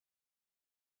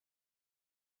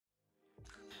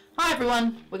Hi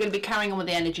everyone, we're going to be carrying on with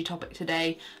the energy topic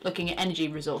today, looking at energy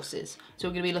resources. So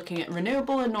we're going to be looking at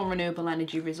renewable and non-renewable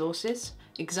energy resources,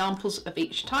 examples of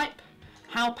each type,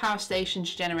 how power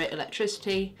stations generate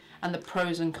electricity, and the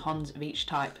pros and cons of each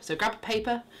type. So grab a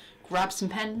paper, grab some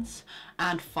pens,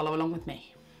 and follow along with me.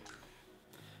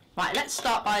 Right, let's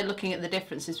start by looking at the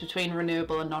differences between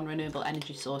renewable and non-renewable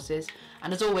energy sources,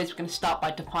 and as always we're going to start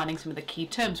by defining some of the key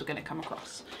terms we're going to come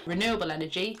across. Renewable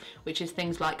energy, which is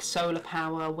things like solar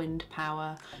power, wind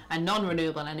power, and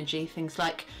non-renewable energy, things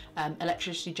like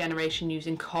electricity generation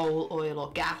using coal, oil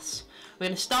or gas. We're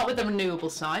going to start with the renewable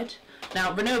side.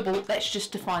 Now renewable, let's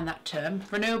just define that term.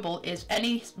 Renewable is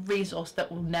any resource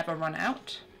that will never run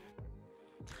out.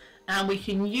 And we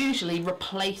can usually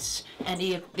replace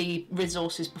any of the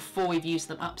resources before we've used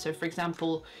them up. So for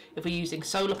example, if we're using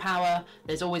solar power,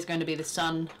 there's always going to be the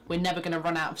sun. We're never going to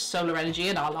run out of solar energy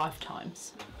in our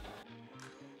lifetimes.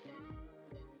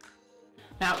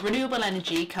 Now, renewable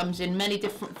energy comes in many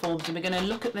different forms, and we're going to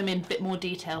look at them in a bit more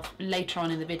detail later on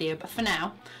in the video. But for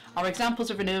now, our examples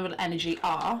of renewable energy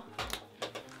are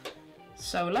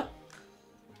solar,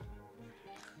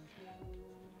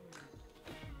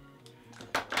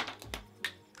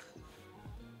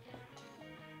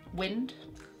 wind,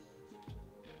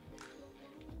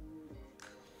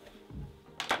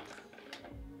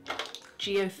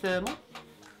 geothermal,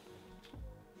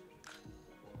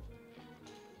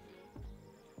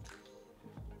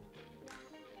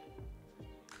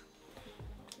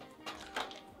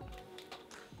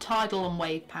 tidal and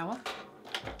wave power,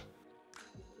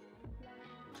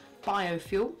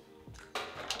 biofuel,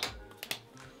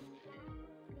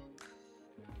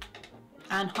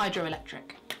 and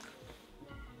hydroelectric.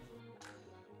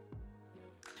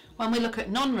 When we look at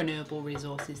non-renewable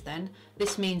resources then,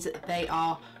 this means that they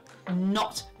are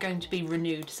not going to be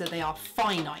renewed, so they are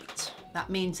finite.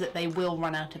 That means that they will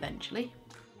run out eventually.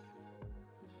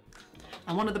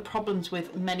 And one of the problems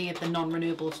with many of the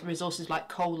non-renewable resources like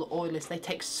coal or oil is they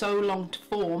take so long to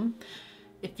form.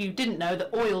 If you didn't know, the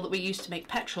oil that we use to make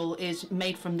petrol is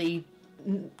made from the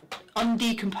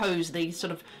undecomposed, the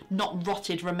sort of not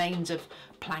rotted remains of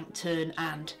plankton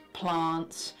and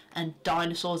plants and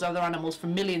dinosaurs, other animals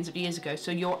from millions of years ago.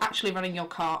 So you're actually running your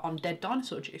car on dead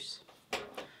dinosaur juice.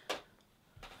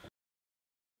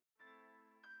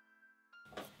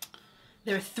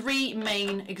 There are three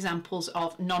main examples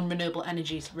of non-renewable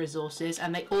energy resources,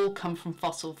 and they all come from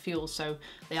fossil fuels. So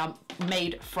they are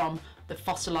made from the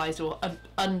fossilized or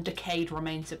undecayed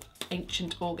remains of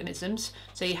ancient organisms.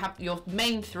 So you have your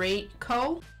main three: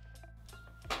 coal,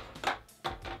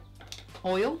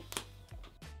 oil,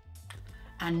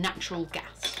 and natural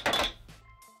gas.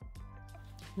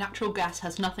 Natural gas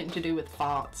has nothing to do with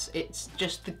farts. It's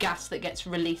just the gas that gets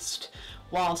released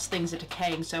whilst things are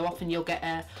decaying. So often you'll get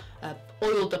a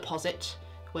oil deposit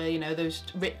where, you know, those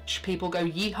rich people go,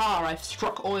 yeehaw, I've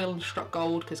struck oil and struck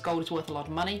gold, because gold is worth a lot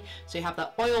of money. So you have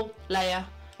that oil layer,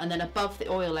 and then above the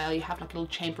oil layer you have like a little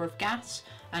chamber of gas,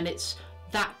 and it's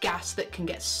that gas that can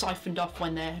get siphoned off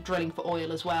when they're drilling for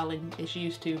oil as well, and is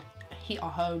used to heat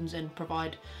our homes and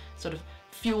provide sort of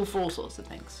fuel for all sorts of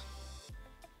things.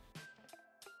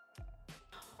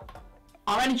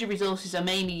 Our energy resources are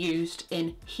mainly used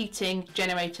in heating,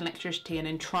 generating electricity, and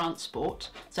in transport.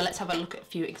 So let's have a look at a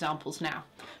few examples now.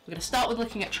 We're going to start with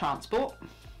looking at transport.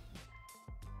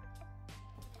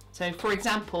 So for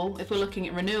example, if we're looking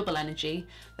at renewable energy,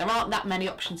 there aren't that many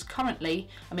options currently.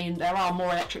 I mean, there are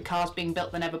more electric cars being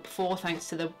built than ever before, thanks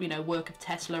to the work of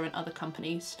Tesla and other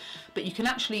companies. But you can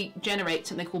actually generate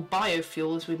something called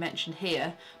biofuel, as we mentioned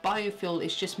here. Biofuel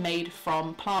is just made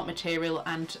from plant material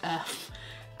and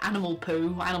animal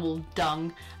poo, animal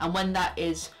dung, and when that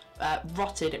is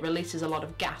rotted, it releases a lot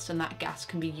of gas, and that gas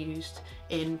can be used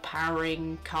in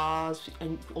powering cars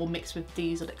or mixed with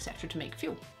diesel, etc., to make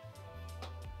fuel.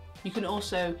 You can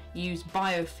also use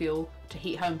biofuel to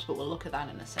heat homes, but we'll look at that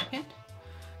in a second.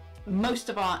 Most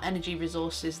of our energy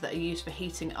resources that are used for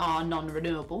heating are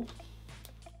non-renewable.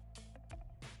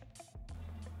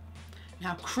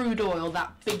 Now, crude oil,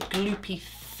 that big gloopy,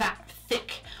 fat,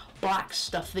 thick black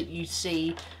stuff that you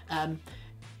see,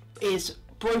 is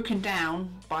broken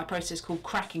down by a process called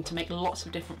cracking to make lots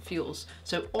of different fuels.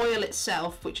 So oil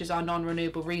itself, which is our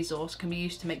non-renewable resource, can be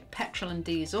used to make petrol and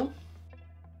diesel,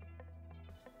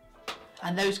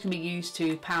 and those can be used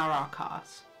to power our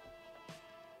cars.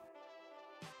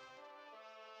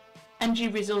 Energy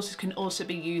resources can also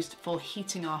be used for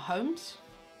heating our homes.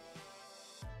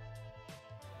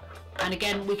 And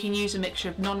again, we can use a mixture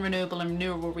of non-renewable and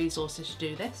renewable resources to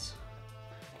do this.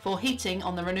 For heating,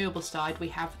 on the renewable side, we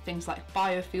have things like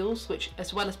biofuels, which,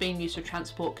 as well as being used for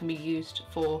transport, can be used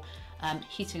for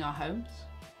heating our homes.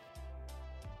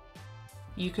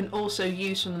 You can also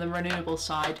use from the renewable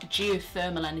side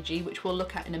geothermal energy, which we'll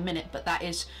look at in a minute, but that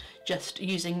is just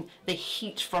using the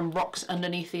heat from rocks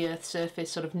underneath the Earth's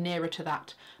surface, sort of nearer to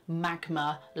that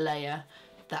magma layer,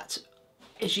 that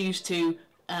is used to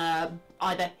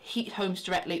either heat homes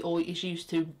directly or is used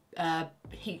to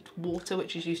heat water,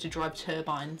 which is used to drive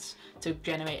turbines to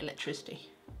generate electricity.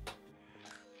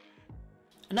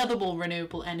 Another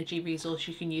renewable energy resource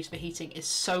you can use for heating is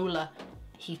solar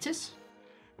heaters.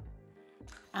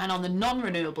 And on the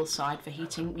non-renewable side for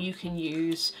heating, you can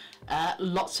use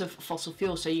lots of fossil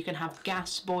fuels. So you can have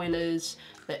gas boilers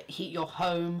that heat your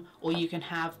home, or you can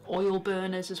have oil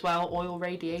burners as well, oil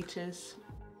radiators.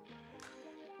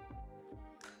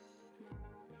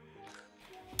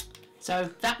 So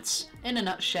that's, in a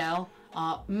nutshell,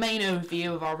 our main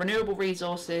overview of our renewable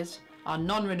resources, our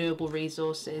non-renewable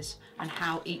resources, and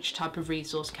how each type of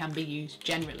resource can be used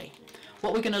generally.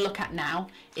 What we're going to look at now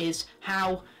is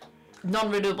how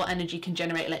non-renewable energy can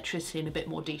generate electricity in a bit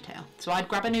more detail. So I'd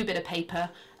grab a new bit of paper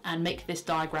and make this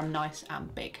diagram nice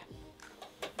and big.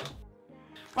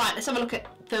 Right, let's have a look at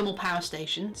thermal power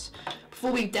stations.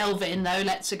 Before we delve in though,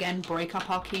 let's again break up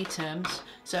our key terms.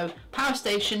 So power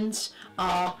stations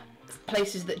are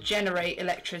places that generate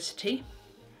electricity.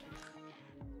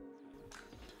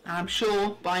 And I'm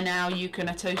sure by now you can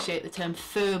associate the term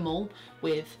thermal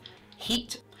with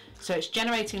heat. So it's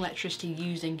generating electricity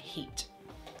using heat.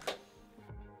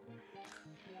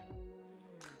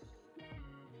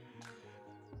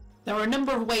 There are a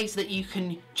number of ways that you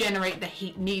can generate the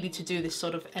heat needed to do this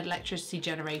sort of electricity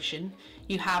generation.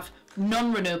 You have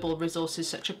non-renewable resources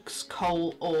such as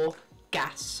coal or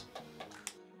gas.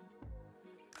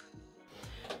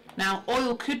 Now,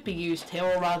 oil could be used here,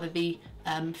 or rather the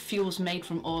fuels made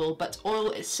from oil, but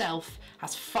oil itself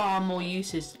has far more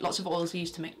uses. Lots of oils are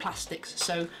used to make plastics,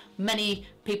 so many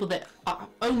people that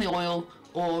own the oil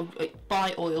or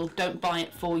buy oil don't buy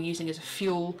it for using as a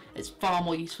fuel. It's far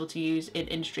more useful to use in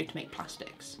industry to make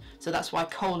plastics. So that's why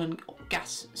coal and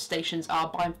gas stations are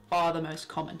by far the most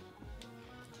common.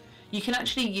 You can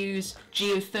actually use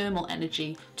geothermal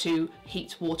energy to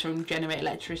heat water and generate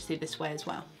electricity this way as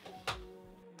well.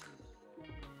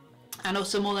 And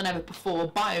also, more than ever before,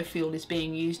 biofuel is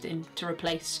being used to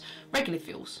replace regular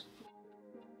fuels.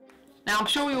 Now, I'm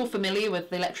sure you're all familiar with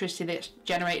the electricity that's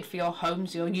generated for your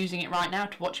homes. You're using it right now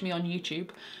to watch me on YouTube.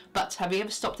 But have you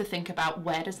ever stopped to think about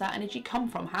where does that energy come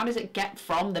from? How does it get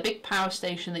from the big power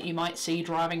station that you might see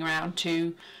driving around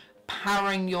to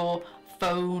powering your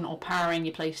phone or powering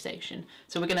your PlayStation?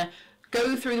 So we're going to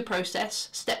go through the process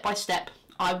step by step.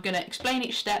 I'm going to explain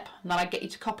each step, and then I get you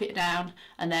to copy it down,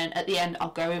 and then at the end I'll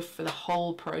go for the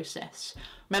whole process.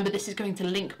 Remember, this is going to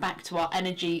link back to our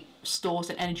energy stores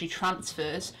and energy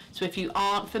transfers, so if you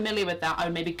aren't familiar with that, I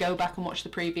would maybe go back and watch the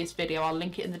previous video. I'll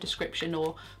link it in the description,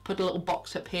 or put a little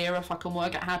box up here if I can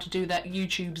work out how to do that.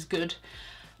 YouTube's good,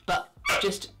 but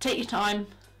just take your time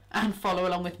and follow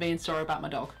along with me, and sorry about my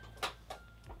dog.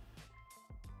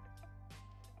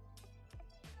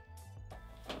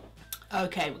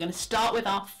 Okay, we're going to start with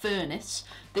our furnace.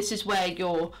 This is where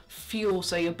your fuel,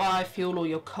 so your biofuel or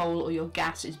your coal or your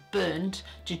gas, is burned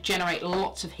to generate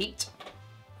lots of heat.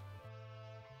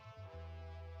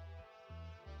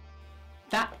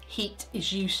 That heat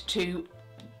is used to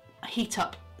heat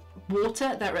up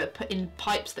water that are put in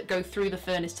pipes that go through the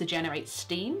furnace to generate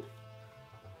steam.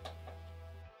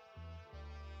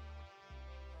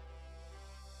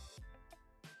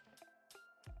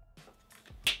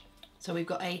 So we've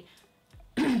got a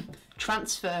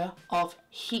transfer of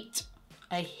heat,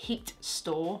 a heat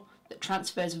store that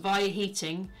transfers via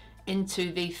heating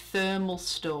into the thermal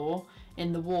store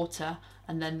in the water,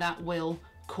 and then that will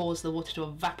cause the water to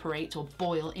evaporate or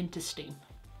boil into steam.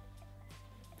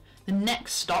 The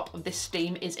next stop of this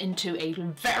steam is into a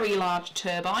very large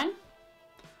turbine.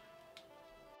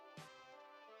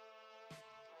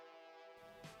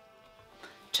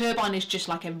 Turbine is just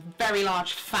like a very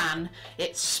large fan.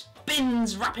 It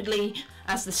spins rapidly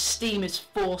as the steam is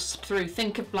forced through.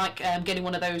 Think of like getting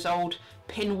one of those old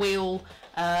pinwheel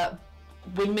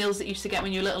windmills that you used to get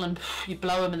when you were little, and you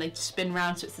blow them and they spin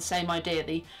round, so it's the same idea.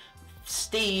 The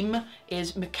steam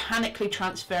is mechanically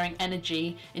transferring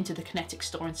energy into the kinetic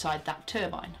store inside that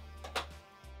turbine.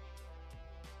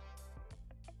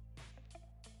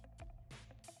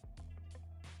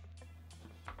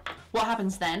 What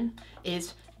happens then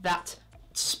is that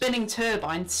spinning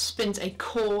turbine spins a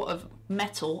core of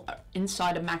metal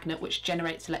inside a magnet which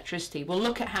generates electricity. We'll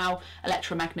look at how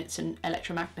electromagnets and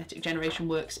electromagnetic generation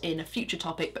works in a future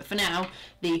topic, but for now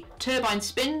the turbine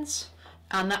spins,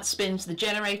 and that spins the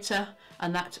generator,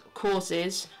 and that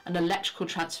causes an electrical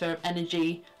transfer of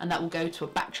energy, and that will go to a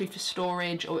battery for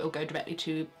storage, or it will go directly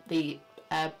to the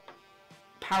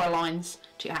power lines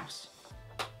to your house.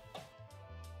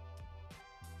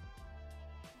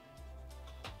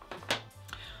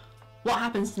 What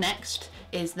happens next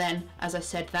is then, as I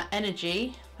said, that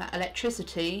energy, that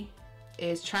electricity,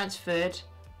 is transferred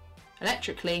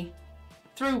electrically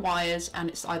through wires, and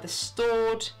it's either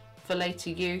stored for later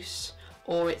use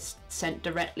or it's sent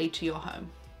directly to your home.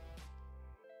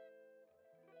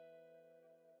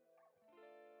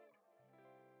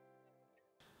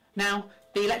 Now,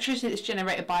 the electricity that's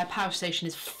generated by a power station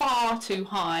is far too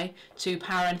high to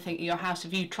power anything in your house.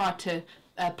 If you tried to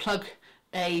plug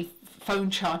a phone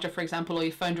charger, for example, or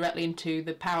your phone directly into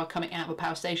the power coming out of a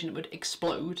power station, it would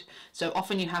explode. So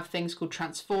often you have things called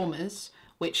transformers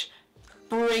which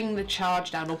bring the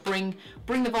charge down, or bring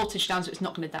the voltage down, so it's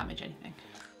not going to damage anything.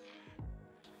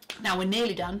 Now we're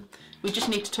nearly done. We just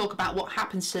need to talk about what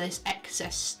happens to this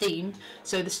excess steam.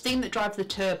 So the steam that drives the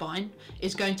turbine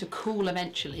is going to cool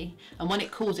eventually, and when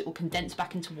it cools it will condense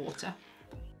back into water.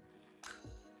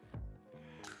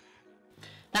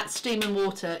 That steam and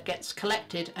water gets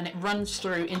collected and it runs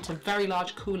through into very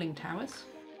large cooling towers.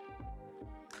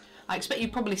 I expect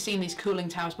you've probably seen these cooling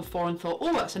towers before and thought,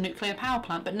 oh, that's a nuclear power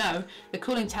plant, but no, the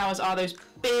cooling towers are those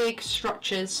big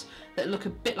structures that look a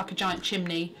bit like a giant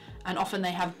chimney, and often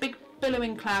they have big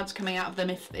billowing clouds coming out of them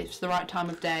if it's the right time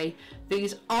of day.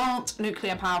 These aren't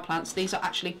nuclear power plants, these are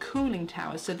actually cooling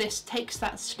towers. So this takes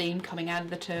that steam coming out of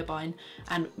the turbine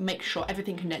and makes sure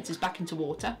everything condenses back into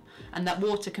water, and that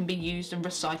water can be used and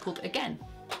recycled again.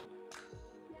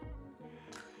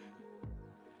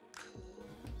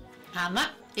 And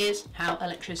that is how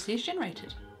electricity is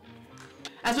generated.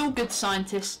 As all good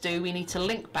scientists do, we need to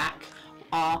link back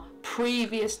our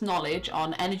previous knowledge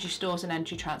on energy stores and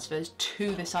energy transfers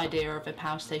to this idea of a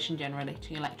power station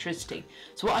generating electricity.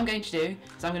 So what I'm going to do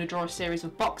is I'm going to draw a series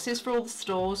of boxes for all the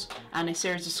stores and a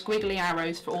series of squiggly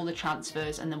arrows for all the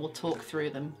transfers, and then we'll talk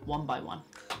through them one by one.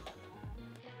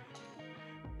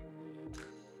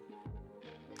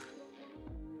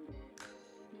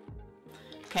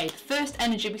 Okay, the first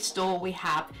energy store we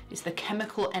have is the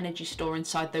chemical energy store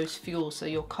inside those fuels. So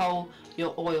your coal,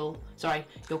 your coal,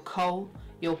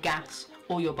 your gas,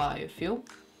 or your biofuel.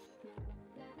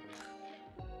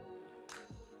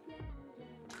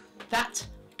 That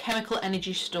chemical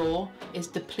energy store is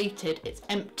depleted, it's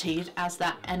emptied as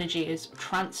that energy is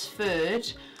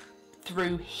transferred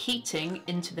through heating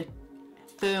into the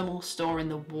thermal store in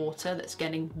the water that's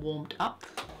getting warmed up.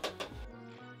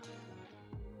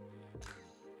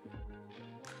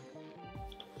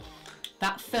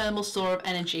 That thermal store of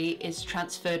energy is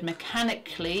transferred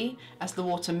mechanically as the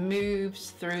water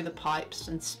moves through the pipes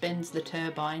and spins the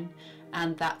turbine,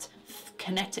 and that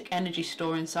kinetic energy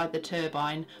store inside the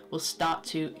turbine will start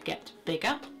to get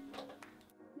bigger.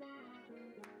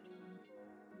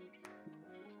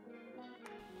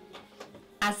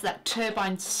 As that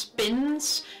turbine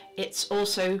spins, it's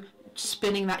also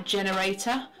spinning that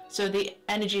generator, so the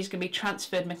energy is going to be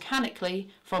transferred mechanically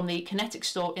from the kinetic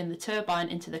store in the turbine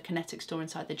into the kinetic store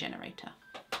inside the generator.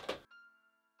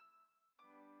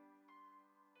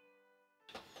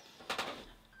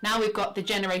 Now we've got the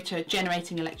generator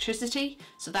generating electricity,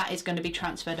 so that is going to be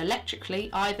transferred electrically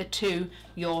either to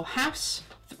your house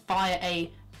via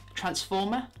a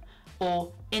transformer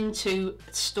or into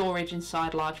storage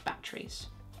inside large batteries.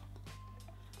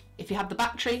 If you have the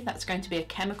battery, that's going to be a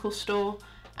chemical store,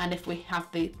 and if we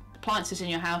have the appliances in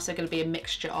your house, they're going to be a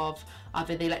mixture of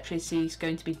either the electricity is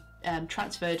going to be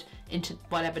transferred into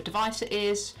whatever device it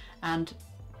is, and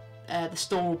the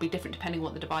store will be different depending on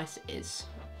what the device is.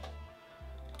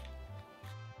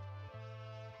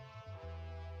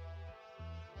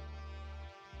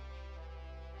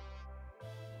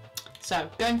 So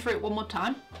going through it one more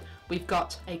time, we've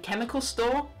got a chemical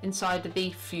store inside of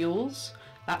the fuels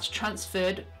that's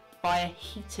transferred via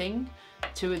heating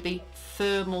to the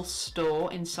thermal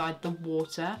store inside the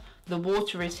water. The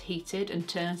water is heated and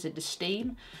turns into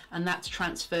steam, and that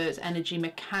transfers energy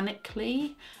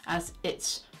mechanically as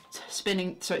it's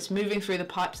spinning, so it's moving through the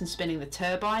pipes and spinning the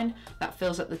turbine. That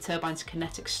fills up the turbine's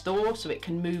kinetic store so it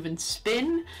can move and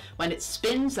spin. When it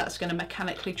spins, that's going to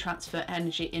mechanically transfer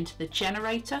energy into the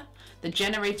generator. The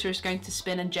generator is going to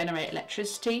spin and generate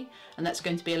electricity, and that's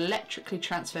going to be electrically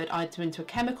transferred either into a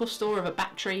chemical store of a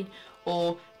battery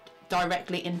or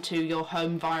directly into your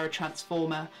home via a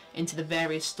transformer into the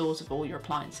various stores of all your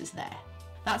appliances there.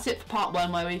 That's it for part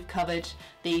one, where we've covered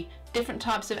the different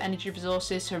types of energy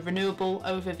resources, so renewable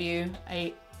overview,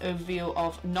 a overview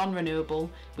of non-renewable.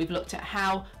 We've looked at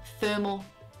how thermal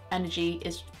energy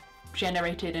is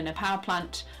generated in a power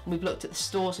plant, and we've looked at the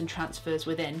stores and transfers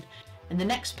within. In the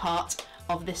next part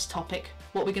of this topic,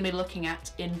 what we're going to be looking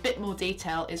at in a bit more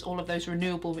detail is all of those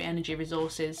renewable energy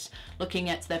resources, looking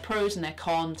at their pros and their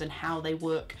cons and how they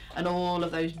work, and all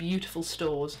of those beautiful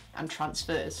stores and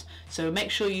transfers. So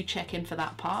make sure you check in for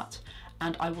that part,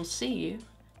 and I will see you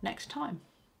next time.